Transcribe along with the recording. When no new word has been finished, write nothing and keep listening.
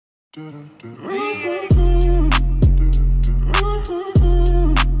She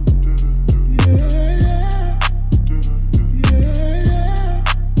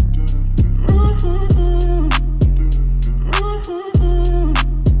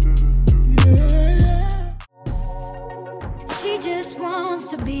just wants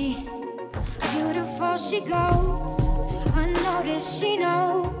to be beautiful. She goes unnoticed. She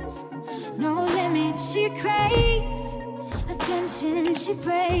knows no limits. She craves attention. She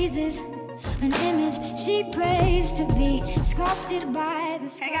praises an image she prays to be sculpted by the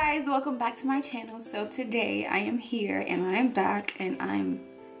sky. Hey guys, welcome back to my channel. So today I am here and I am back and I'm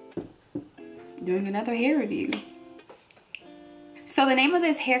doing another hair review. So the name of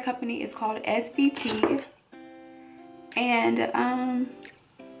this hair company is called SVT. And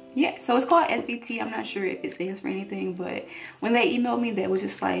yeah, so it's called SVT. I'm not sure if it stands for anything, but when they emailed me, they was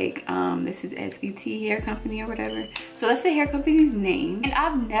just like, this is SVT hair company or whatever. So that's the hair company's name. And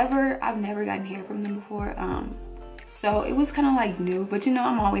I've never gotten hair from them before. So it was kind of like new, but you know,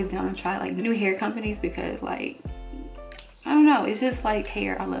 I'm always down to try like new hair companies because like, I don't know, it's just like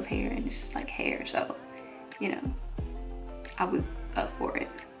hair. I love hair and it's just like hair. So, you know, I was up for it.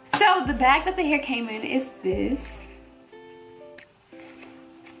 So the bag that the hair came in is this.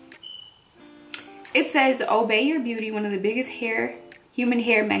 It says, Obey Your Beauty, one of the biggest human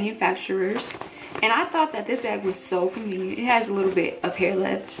hair manufacturers. And I thought that this bag was so convenient. It has a little bit of hair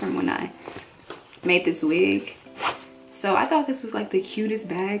left from when I made this wig. So I thought this was like the cutest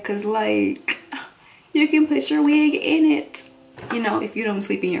bag because like you can put your wig in it. You know, if you don't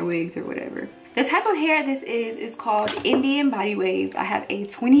sleep in your wigs or whatever. The type of hair this is called Indian Body Wave. I have a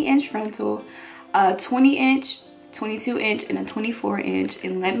 20-inch frontal, a 20-inch, 22-inch, and a 24-inch.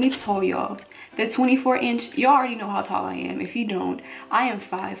 And let me tell y'all, the 24-inch, y'all already know how tall I am. If you don't, I am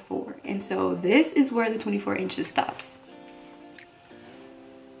 5'4". And so this is where the 24 inches stops.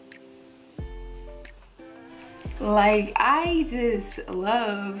 Like, I just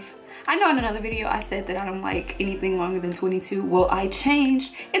love... I know in another video I said that I don't like anything longer than 22. Well, I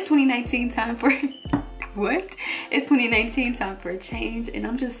changed. It's 2019 time for... What? It's 2019 time for a change. And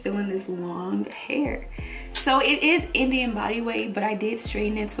I'm just feeling this long hair. So it is Indian Body Wave, but I did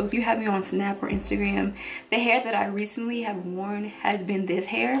straighten it. So if you have me on Snap or Instagram, the hair that I recently have worn has been this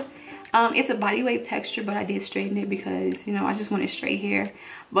hair. It's a body wave texture, but I did straighten it because, you know, I just wanted straight hair.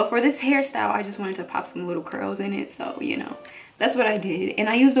 But for this hairstyle, I just wanted to pop some little curls in it. So, you know, that's what I did. And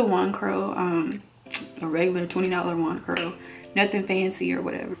I used a wand curl, a regular $20 wand curl. Nothing fancy or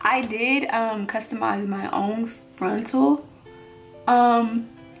whatever. I did customize my own frontal.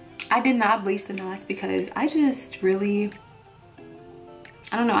 I did not bleach the knots because I just really,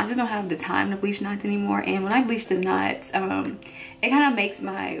 I don't know, I just don't have the time to bleach knots anymore. And when I bleach the knots, it kind of makes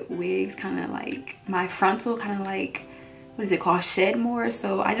my wigs kind of like, my frontal kind of like, what is it called, shed more.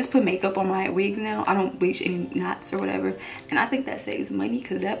 So I just put makeup on my wigs now. I don't bleach any knots or whatever. And I think that saves money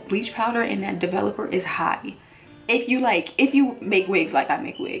because that bleach powder and that developer is high. If you make wigs like I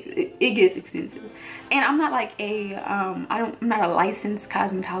make wigs, it gets expensive. And I'm not like I'm not a licensed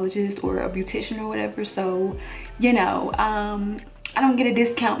cosmetologist or a beautician or whatever. So, you know, I don't get a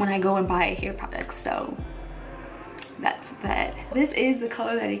discount when I go and buy a hair product. So that's that. This is the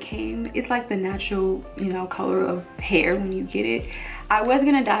color that it came. It's like the natural, you know, color of hair when you get it. I was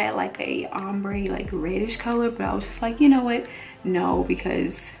gonna dye it like a ombre, like reddish color, but I was just like, you know what? No,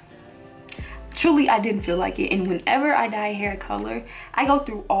 because truly I didn't feel like it. And whenever I dye hair color, I go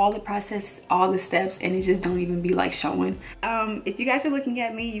through all the process, all the steps, and it just don't even be like showing. If you guys are looking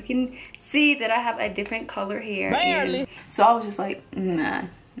at me, you can see that I have a different color hair. Barely. So I was just like, nah,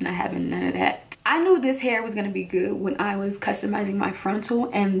 not having none of that. I knew this hair was gonna be good when I was customizing my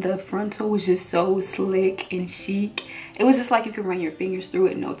frontal, and the frontal was just so slick and chic. It was just like you could run your fingers through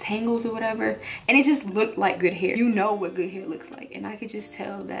it, no tangles or whatever, and it just looked like good hair. You know what good hair looks like, and I could just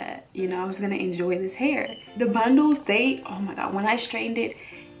tell that, you know, I was gonna enjoy this hair. The bundles, oh my god, when I straightened it,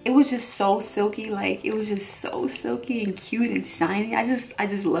 it was just so silky. Like, it was just so silky and cute and shiny. I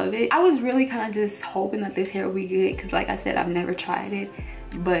just love it. I was really kind of just hoping that this hair would be good because, like I said, I've never tried it,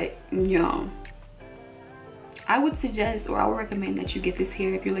 but you know, I would suggest, or I would recommend that you get this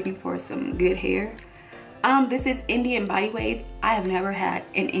hair if you're looking for some good hair. This is Indian Body Wave. I have never had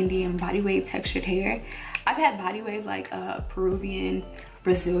an Indian Body Wave textured hair. I've had body wave like Peruvian,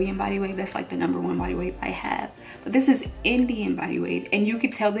 Brazilian body wave. That's like the #1 body wave I have. But this is Indian Body Wave, and you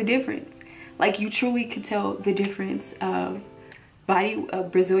could tell the difference. Like, you truly could tell the difference of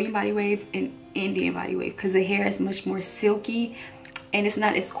Brazilian body wave and Indian body wave because the hair is much more silky and it's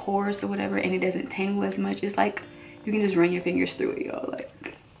not as coarse or whatever, and it doesn't tangle as much. It's like you can just run your fingers through it, y'all.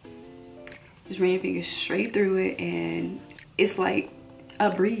 Like, just run your fingers straight through it, and it's like a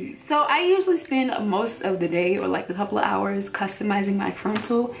breeze. So I usually spend most of the day or like a couple of hours customizing my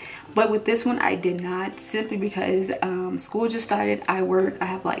frontal, but with this one I did not, simply because school just started, I work, I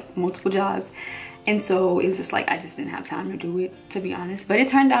have like multiple jobs, and so it's just like I just didn't have time to do it, to be honest. But it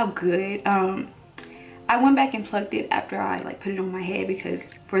turned out good. I went back and plucked it after I like put it on my head, because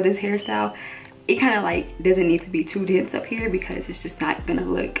for this hairstyle it kind of like doesn't need to be too dense up here, because it's just not gonna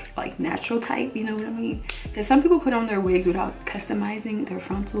look like natural type, you know what I mean? Because some people put on their wigs without customizing their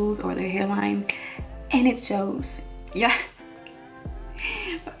frontals or their hairline, and it shows. Yeah,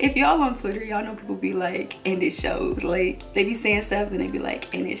 if y'all on Twitter, y'all know people be like, and it shows. Like they be saying stuff and they be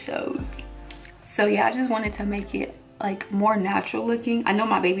like, and it shows. So yeah, I just wanted to make it like more natural looking. I know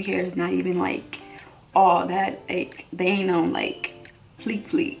my baby hair is not even like all that, like they ain't on like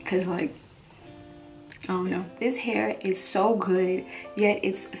fleek, because like, I don't know. This hair is so good, yet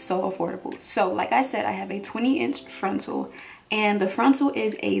it's so affordable. So like I said, I have a 20-inch frontal, and the frontal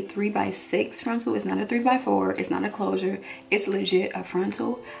is a 3x6 frontal. It's not a 3x4, it's not a closure, it's legit a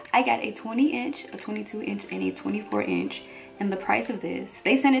frontal. I got a 20-inch, a 22-inch, and a 24-inch. And the price of this,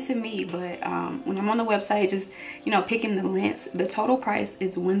 they sent it to me, but when I'm on the website, just, you know, picking the lengths, the total price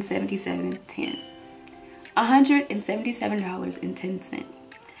is $177.10. $177.10.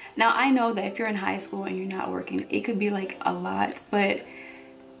 Now I know that if you're in high school and you're not working, it could be like a lot, but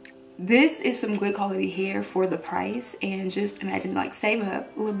this is some good quality hair for the price. And just imagine, like, save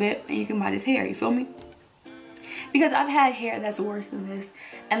up a little bit and you can buy this hair, you feel me? Because I've had hair that's worse than this,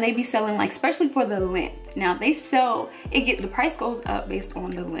 and they be selling, like, especially for the length. Now they sell it, the price goes up based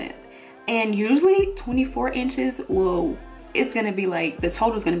on the length, and usually 24 inches will, it's gonna be like, the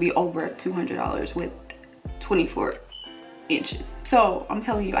total is gonna be over $200 with 24 inches. So I'm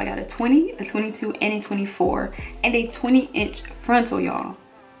telling you, I got a 20, a 22, and a 24, and a 20-inch frontal, y'all,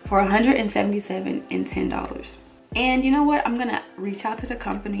 for $177.10. And you know what, I'm gonna reach out to the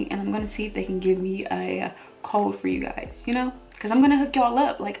company and I'm gonna see if they can give me a code for you guys, you know, because I'm gonna hook y'all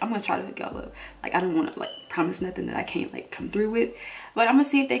up. Like, I'm gonna try to hook y'all up. Like, I don't want to like promise nothing that I can't like come through with, but I'm gonna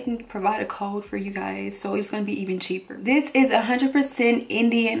see if they can provide a code for you guys, so it's gonna be even cheaper. This is 100%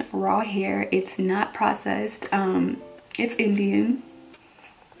 Indian raw hair. It's not processed. It's Indian,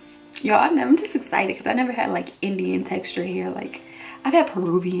 y'all. I'm just excited because I never had like Indian textured hair. Like, I've had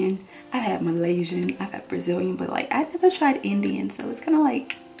Peruvian, I've had Malaysian, I've had Brazilian, but like I never tried Indian, so it's kind of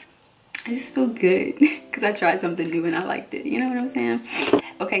like, I just feel good because I tried something new and I liked it, you know what I'm saying?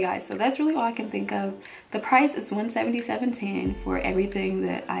 Okay guys, so that's really all I can think of. The price is $177.10 for everything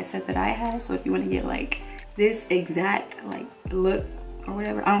that I said that I have. So if you want to get like this exact like look or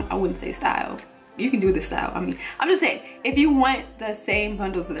whatever, I wouldn't say style, you can do the style. I mean, I'm just saying, if you want the same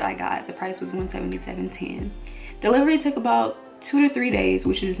bundles that I got, the price was $177.10. Delivery took about 2 to 3 days,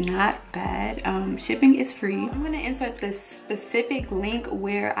 which is not bad. Shipping is free. I'm gonna insert the specific link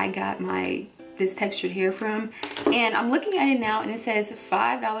where I got this textured hair from, and I'm looking at it now and it says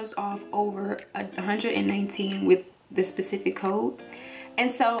 $5 off over $119 with the specific code. And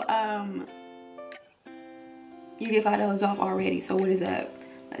so you get $5 off already. So what is that?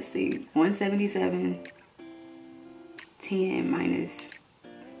 Let's see, $177.10 minus,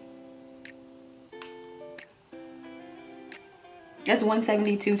 that's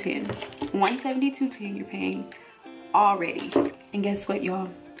 $172.10. $172.10 you're paying already. And guess what, y'all?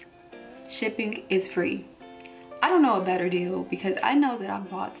 Shipping is free. I don't know a better deal, because I know that I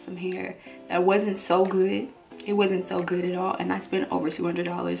bought some hair that wasn't so good. It wasn't so good at all, and I spent over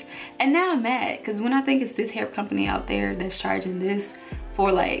 $200. And now I'm mad, because when I think it's this hair company out there that's charging this for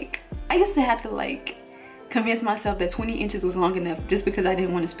like, I used to have to like convince myself that 20 inches was long enough just because I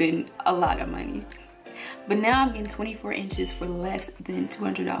didn't want to spend a lot of money. But now I'm getting 24 inches for less than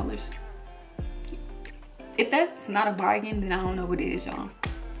 $200. If that's not a bargain, then I don't know what it is, y'all.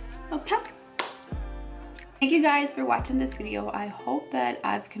 Okay. Thank you guys for watching this video. I hope that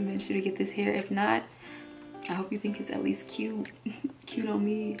I've convinced you to get this hair. If not, I hope you think it's at least cute. Cute on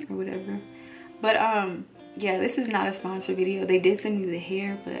me or whatever. But yeah, this is not a sponsor video. They did send me the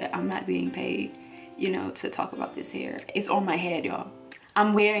hair, but I'm not being paid, you know, to talk about this hair. It's on my head, y'all.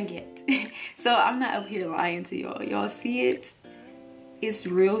 I'm wearing it. So I'm not up here lying to y'all. Y'all see it? It's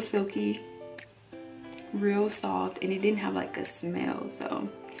real silky, real soft, and it didn't have like a smell. So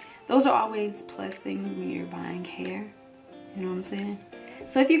those are always plus things when you're buying hair, you know what I'm saying?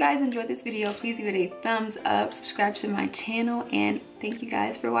 So if you guys enjoyed this video, please give it a thumbs up, subscribe to my channel, and thank you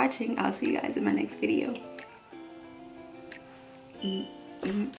guys for watching. I'll see you guys in my next video.